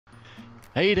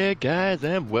Hey there guys,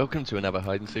 and welcome to another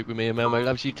hide and seek with me and Melmo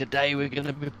Loves You. Today we're going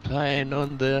to be playing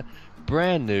on the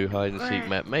brand new hide and seek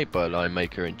map made by Line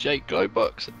Maker and Jake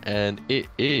Glowbox, and it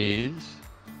is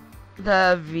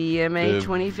the VMA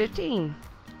 2015.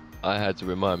 I had to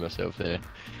remind myself there.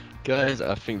 Guys,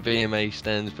 I think VMA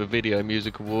stands for Video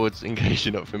Music Awards, in case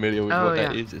you're not familiar with what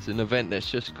that is. It's an event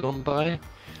that's just gone by,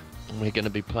 and we're going to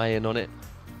be playing on it.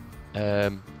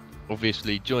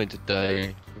 Obviously joined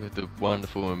today with the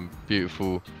wonderful and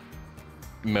beautiful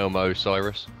Melmo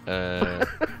Cyrus.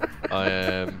 I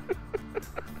am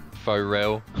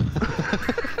PHO3N1X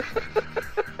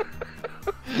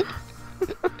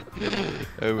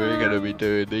and we're going to be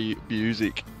doing the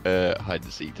music hide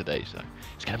and seek today, so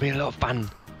it's going to be a lot of fun.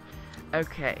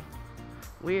 Okay,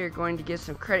 we are going to get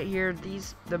some credit here.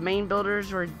 The main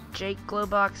builders were Jake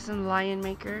Glowbox and Lion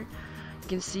Maker. You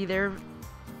can see their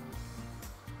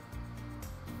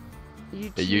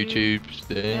The YouTube's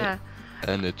there, yeah,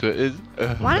 and the Twitters.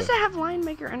 Why does it have Lion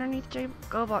Maker underneath Jake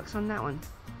Glowbox on that one?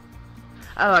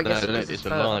 Oh, I guess it's a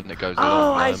line that goes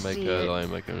along. I see it. Lion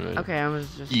Maker. Okay, I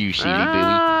was just... You silly Billy.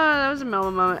 That was a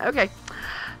Melmo moment. Okay,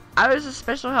 I was a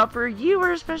special helper. You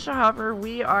were a special helper.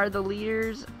 We are the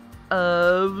leaders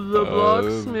of the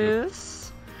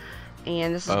Blocksmiths.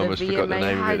 And this is the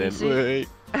VMA hide and seek.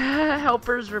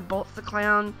 Helpers were Bolt the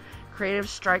Clown, Creative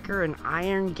Striker, and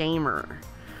Iron Gamer.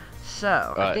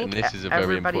 So, I think and this is a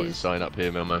very important sign up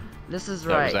here, Melmo. This is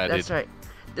right, that's right.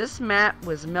 This map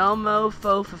was Melmo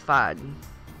Luvs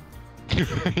You.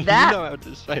 You know how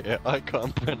to say it, I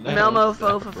can't pronounce Melmo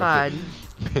Luvs You.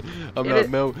 I'm like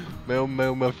Melmo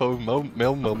something like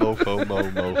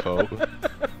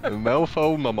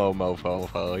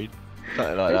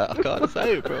that. I can't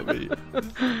say it properly.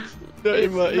 Not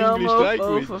in my English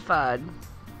language.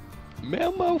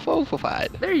 Melmo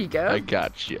Luvs You. There you go. I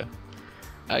gotcha.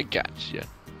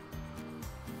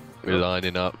 We're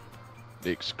lining up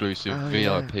the exclusive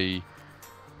VIP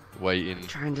waiting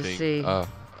trying to thing. see. Oh,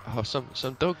 some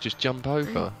dog just jump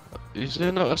over. Is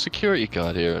there not a security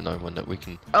guard here or no one that we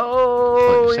can...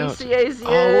 Oh, MCA's it!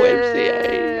 Oh,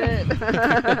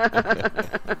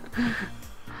 MCA!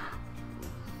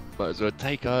 Might as well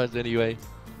take ours anyway.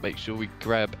 Make sure we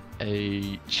grab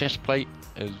a chest plate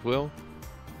as well.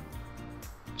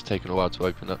 It's taken a while to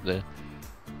open up there.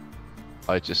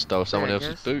 I just stole someone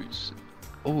else's boots.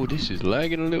 Oh, this is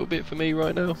lagging a little bit for me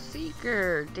right now.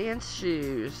 Seeker, dance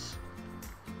shoes.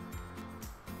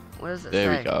 What does it say?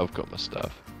 There we go, I've got my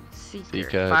stuff. Seeker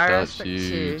dance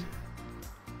shoes.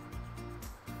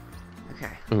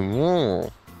 Okay. Ooh.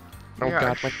 I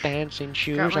got my dancing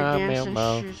shoes on,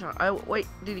 Melmo. Oh, wait,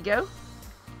 did he go?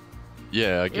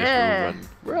 Yeah, I guess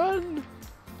we'll run.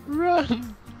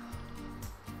 Run!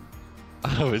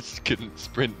 I couldn't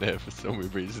sprint there for some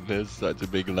reason. There's such a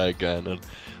big lag going on.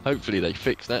 Hopefully they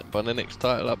fix that by the next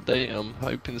title update. I'm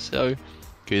hoping so,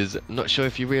 because I'm not sure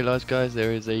if you realise, guys,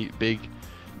 there is a big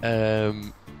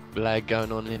lag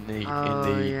going on in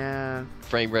the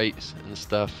frame rates and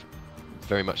stuff.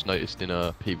 Very much noticed in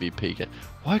our PvP game.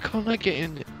 Why can't I get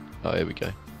in? Oh, here we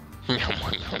go.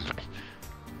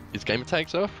 Is gamer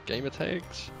tags off? Gamer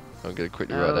tags. I'm gonna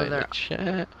quickly write that in the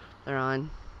chat. They're on.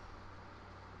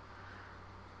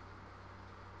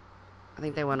 I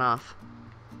think they went off.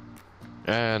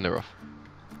 And they're off.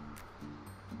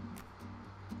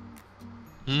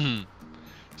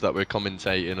 It's like we're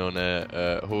commentating on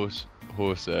a horse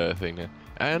thing there.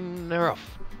 And they're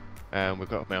off. And we've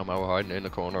got Melmo hiding in the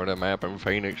corner of the map, and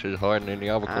Phoenix is hiding in the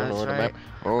other corner of the map.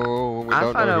 Oh, we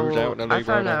don't know who's out in the lead. I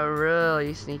found a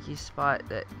really sneaky spot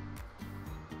that...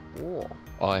 Whoa.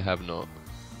 I have not.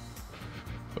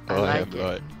 I am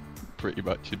like pretty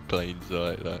much in plain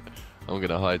sight. Like, I'm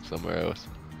gonna hide somewhere else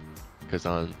because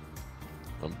I'm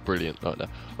brilliant like that.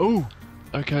 Oh,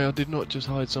 okay. I did not just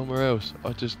hide somewhere else.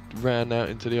 I just ran out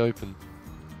into the open.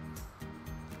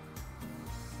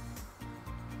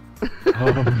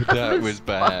 Oh, that was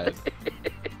bad.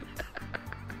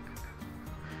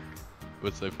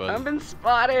 What's so funny? I've been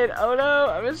spotted. Oh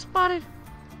no, I've been spotted.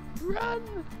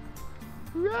 Run,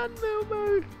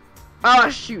 Melmo. Oh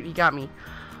shoot, he got me.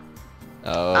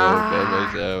 Oh,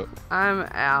 Melmo's out. I'm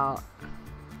out.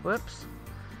 Whoops.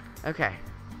 Okay.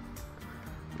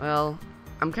 Well,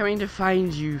 I'm coming to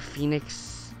find you,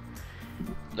 Phoenix.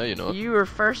 No, you're not. You were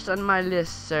first on my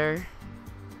list, sir.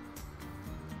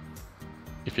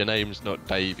 If your name's not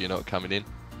Dave, you're not coming in.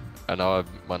 And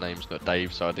my name's not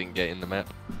Dave, so I didn't get in the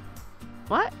map.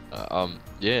 What?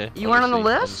 Yeah. You weren't on the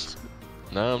list?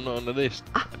 No, I'm not on the list.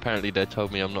 Apparently they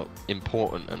told me I'm not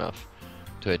important enough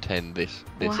to attend this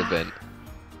event.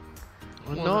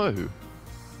 Oh, no.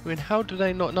 I mean, how do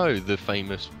they not know the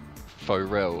famous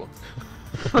PHO3N1X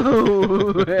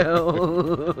Oh,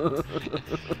 hell.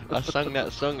 I sung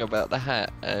that song about the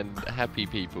hat and happy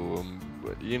people and,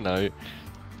 you know,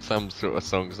 some sort of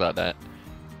songs like that.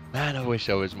 Man, I wish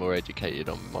I was more educated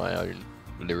on my own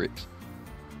lyrics.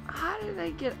 How did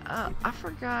they get up? I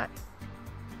forgot.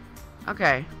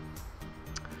 Okay.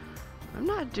 I'm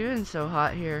not doing so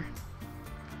hot here.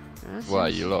 Why,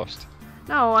 you lost?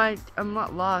 No, I'm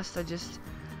not lost.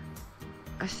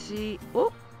 I see.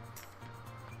 Oh.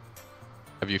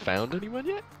 Have you found anyone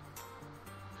yet?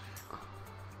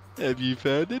 Have you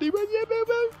found anyone yet,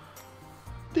 Melmo?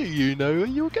 Do you know where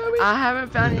you're going? I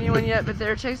haven't found anyone yet, but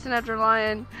they're chasing after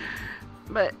Lion.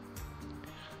 But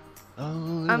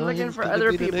oh, I'm looking for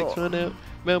other people. The next one out.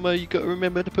 Melmo, you gotta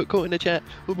remember to put court in the chat.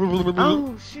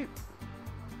 Oh shoot!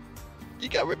 You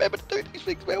gotta remember to do these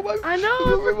things, Melmo. I know.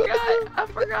 I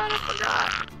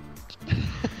forgot.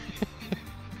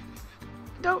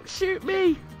 Don't shoot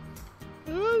me.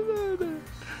 No.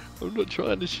 I'm not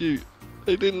trying to shoot.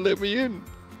 They didn't let me in.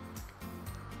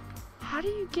 How do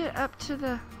you get up to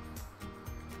the...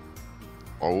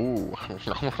 Oh.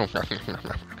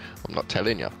 I'm not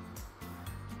telling you.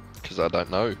 Because I don't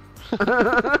know.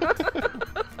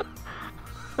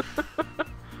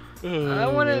 I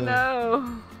want to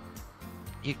know.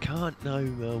 You can't know,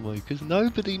 Melmo, because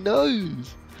nobody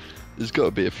knows. There's got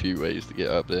to be a few ways to get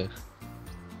up there.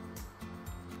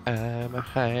 I'm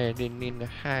hiding in a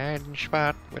hiding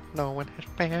spot where no one has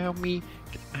found me.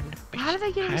 I'm the best How do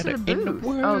they get into the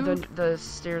booth? Oh, the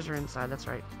stairs are inside. That's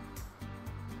right.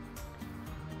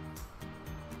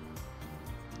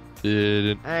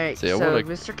 Alright, so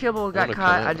Mr. Kibble got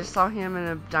caught. I just saw him in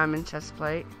a diamond chest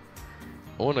plate.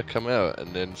 I want to come out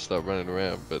and then start running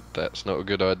around, but that's not a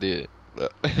good idea.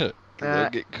 I'll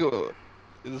get caught.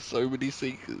 There's so many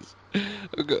seekers.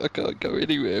 I can't go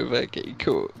anywhere without getting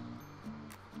caught.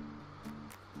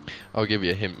 I'll give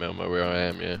you a hint, Melmo, where I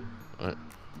am, yeah? Right.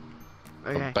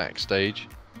 Okay. I'm backstage.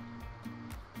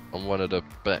 I'm one of the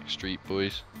backstreet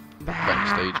boys.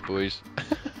 Backstage boys.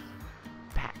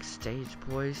 Backstage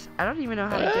boys? I don't even know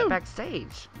how to get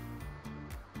backstage.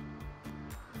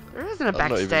 There isn't a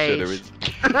backstage. I'm not even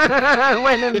sure there is.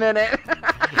 Wait a minute.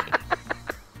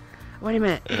 Wait a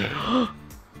minute.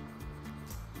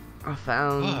 I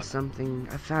found something.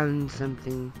 You found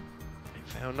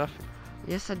nothing?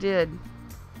 Yes, I did.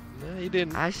 No, you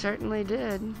didn't. I certainly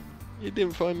did. You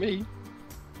didn't find me.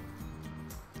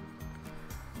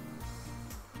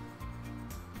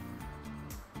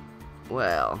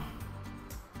 Well.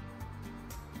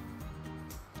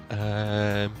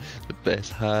 I'm the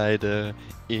best hider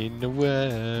in the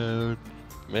world.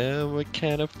 Melmo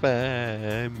cannot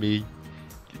find me.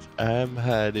 'Cause I'm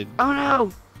hiding. Oh no!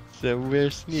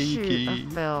 Somewhere sneaky. Shoot, I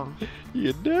fell.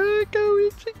 You're not going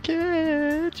to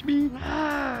catch me.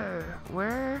 No.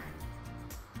 Where?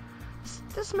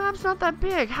 This map's not that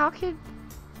big. How could...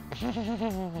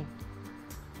 I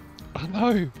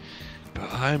know,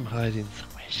 but I'm hiding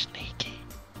somewhere sneaky.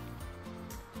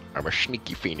 I'm a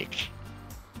sneaky phoenix.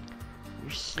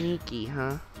 You're sneaky,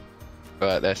 huh?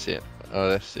 Right, that's it. Oh,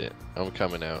 that's it. I'm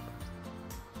coming out.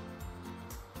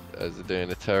 As they're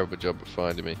doing a terrible job of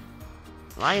finding me.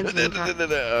 Lion's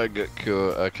I got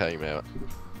caught. I came out.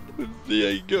 They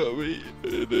ain't got me.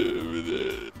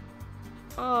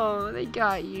 Oh, they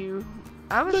got you.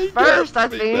 I was first, I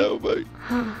think.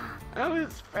 I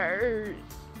was first.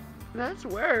 That's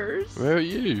worse. Where are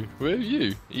you? Where are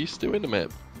you? Are you still in the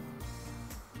map?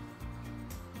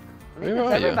 Where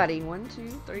are you? Everybody. 1,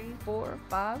 2, 3, 4,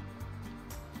 5.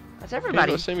 That's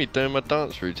everybody. You see me doing my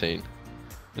dance routine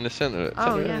in the center.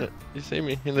 Oh yeah. You see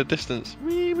me in the distance.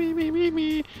 Me.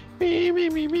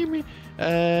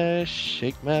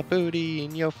 Shake my booty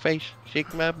in your face.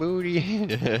 Shake my booty.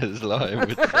 It's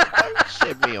like, don't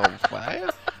set me on fire.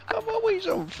 I'm always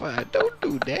on fire. Don't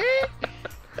do that.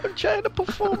 I'm trying to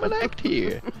perform an act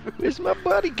here. Where's my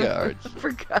bodyguards?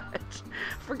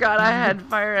 Forgot I had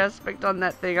fire aspect on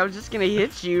that thing. I was just gonna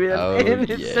hit you and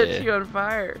it set you on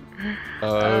fire.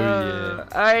 Oh yeah.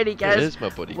 Alrighty guys. Where's my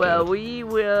bodyguard? Well, we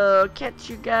will catch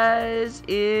you guys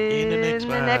in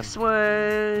the next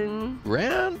one.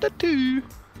 Round 2.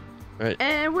 Right.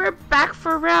 And we're back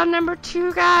for round number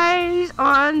 2, guys,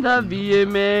 on the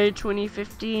VMA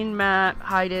 2015 map,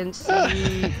 hide and seek.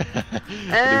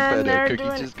 And Inferno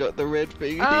Cookie just got the red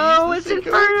thing. Oh, it's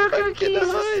Inferno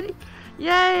Cookie!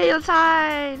 Yay, let's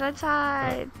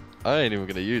hide. I ain't even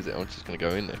gonna use it. I'm just gonna go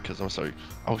in there because I'm so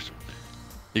awesome.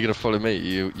 You're gonna follow me.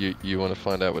 You want to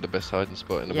find out where the best hiding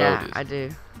spot in the world is? Yeah, I do.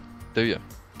 Do you?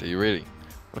 Do you really?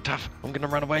 Well, tough. I'm gonna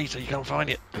run away so you can't find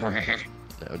it. No,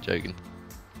 I'm joking.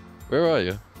 Where are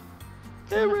you?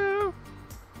 Hello.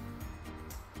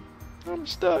 I'm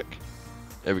stuck.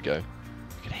 There we go.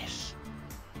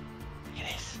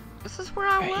 This is where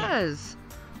I was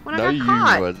when no, I got caught.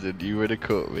 No, you wasn't. You would have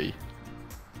caught me.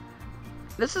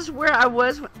 This is where I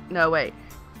was. No, wait.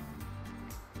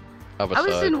 Other I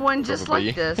was side, in one just probably.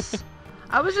 like this.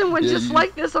 I was in one just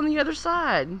like this on the other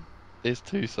side. There's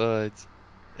two sides.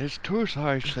 There's two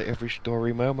sides to every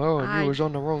story, Melmo, and you was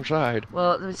on the wrong side.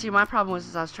 Well, see, my problem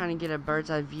was I was trying to get a bird's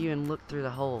eye view and look through the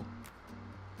hole.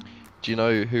 Do you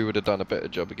know who would have done a better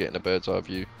job of getting a bird's eye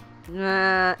view?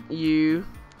 You.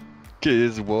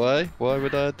 'Cause why? Why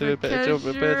would I do a better job of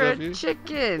a bird's eye view? Because you're a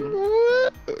chicken.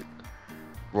 What?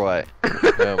 Right,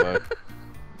 Melmo.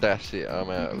 That's it. I'm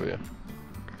out of here.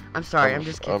 I'm sorry. I'm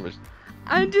just kidding.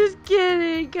 I'm just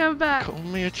kidding. Come back. Call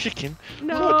me a chicken?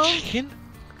 No. I'm not a chicken.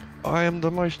 I am the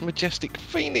most majestic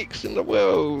phoenix in the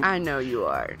world. I know you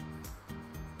are.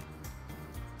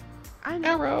 I know.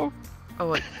 Arrow.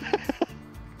 Oh wait.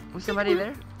 Was somebody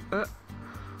there?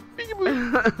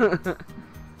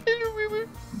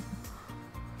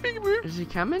 Is he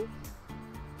coming?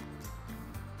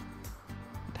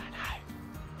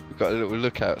 We've got a little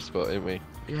lookout spot, haven't we?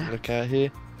 Yeah. Look out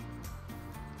here.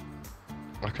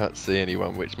 I can't see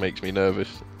anyone, which makes me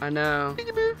nervous. I know.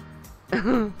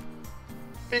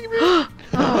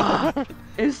 Oh,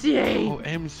 MCA. Oh,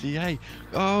 MCA.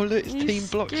 Oh, look, it's Team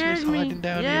Blocksmith hiding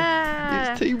down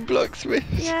here. It's Team Blocksmith.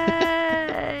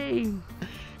 Yay!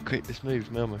 Quick, let's move,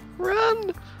 Melmo.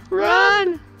 Run!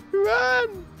 Run!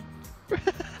 Run!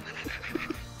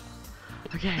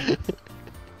 Okay.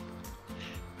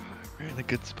 We're in a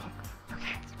good spot.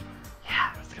 Okay.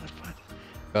 Yeah. It's gonna find us.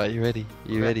 Right, you ready?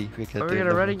 You ready? Are we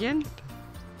gonna run again?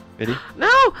 Ready?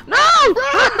 No! No!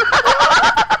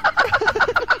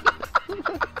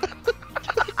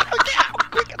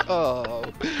 Oh,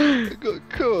 I got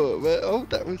caught, man. Oh,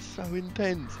 that was so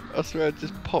intense. I swear I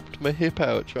just popped my hip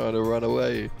out trying to run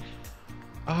away.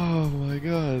 Oh my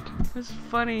god. That's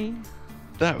funny.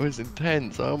 That was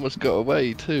intense. I almost got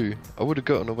away too. I would have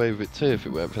gotten away with it too if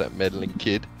it weren't for that meddling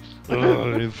kid.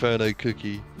 Oh, Inferno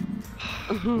Cookie.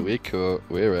 We're caught.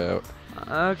 We're out.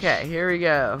 Okay, here we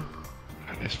go.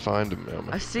 Let's find him,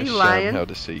 Melmo. I see Let's lion. Show him how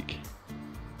to seek.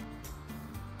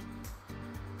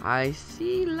 I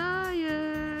see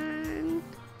lion.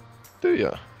 Do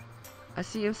ya? I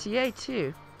see MCA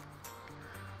too.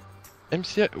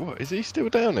 MCA? What? Is he still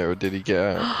down there or did he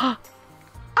get out?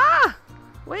 Ah!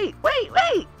 Wait!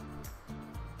 I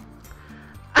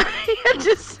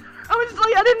was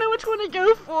like, I didn't know which one to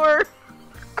go for.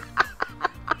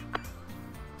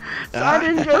 So I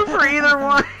didn't go for either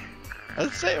one. I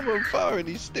set him on fire and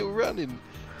he's still running.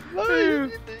 No, you're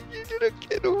not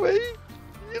getting away.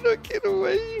 You're not getting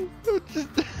away.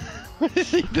 What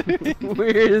is he doing?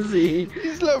 Where is he?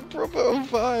 He's like proper on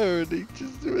fire and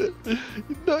he's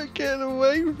not getting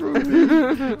away from me.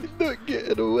 He's not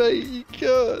getting away. He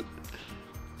can't.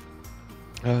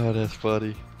 Oh, that's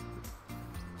funny.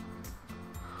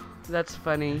 That's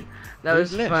funny. That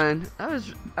was fun. That was,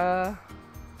 Is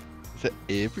that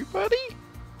everybody?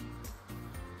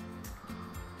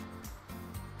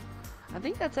 I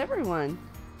think that's everyone.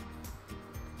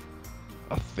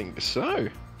 I think so.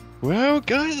 Well,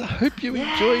 guys, I hope you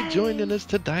enjoyed joining us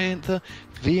today at the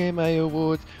VMA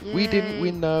Awards. Yay. We didn't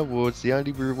win no awards. The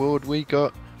only reward we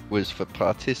got was for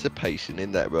participation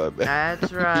in that, right?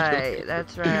 That's right.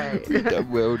 That's right. We done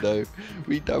well, though.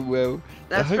 We done well.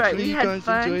 That's so right. hopefully We you had guys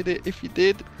fun. enjoyed it. If you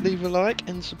did, leave a like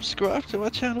and subscribe to our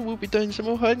channel. We'll be doing some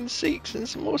more hide and seeks and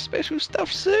some more special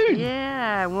stuff soon.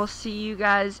 Yeah, we'll see you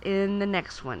guys in the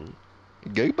next one.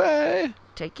 Goodbye.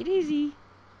 Take it easy.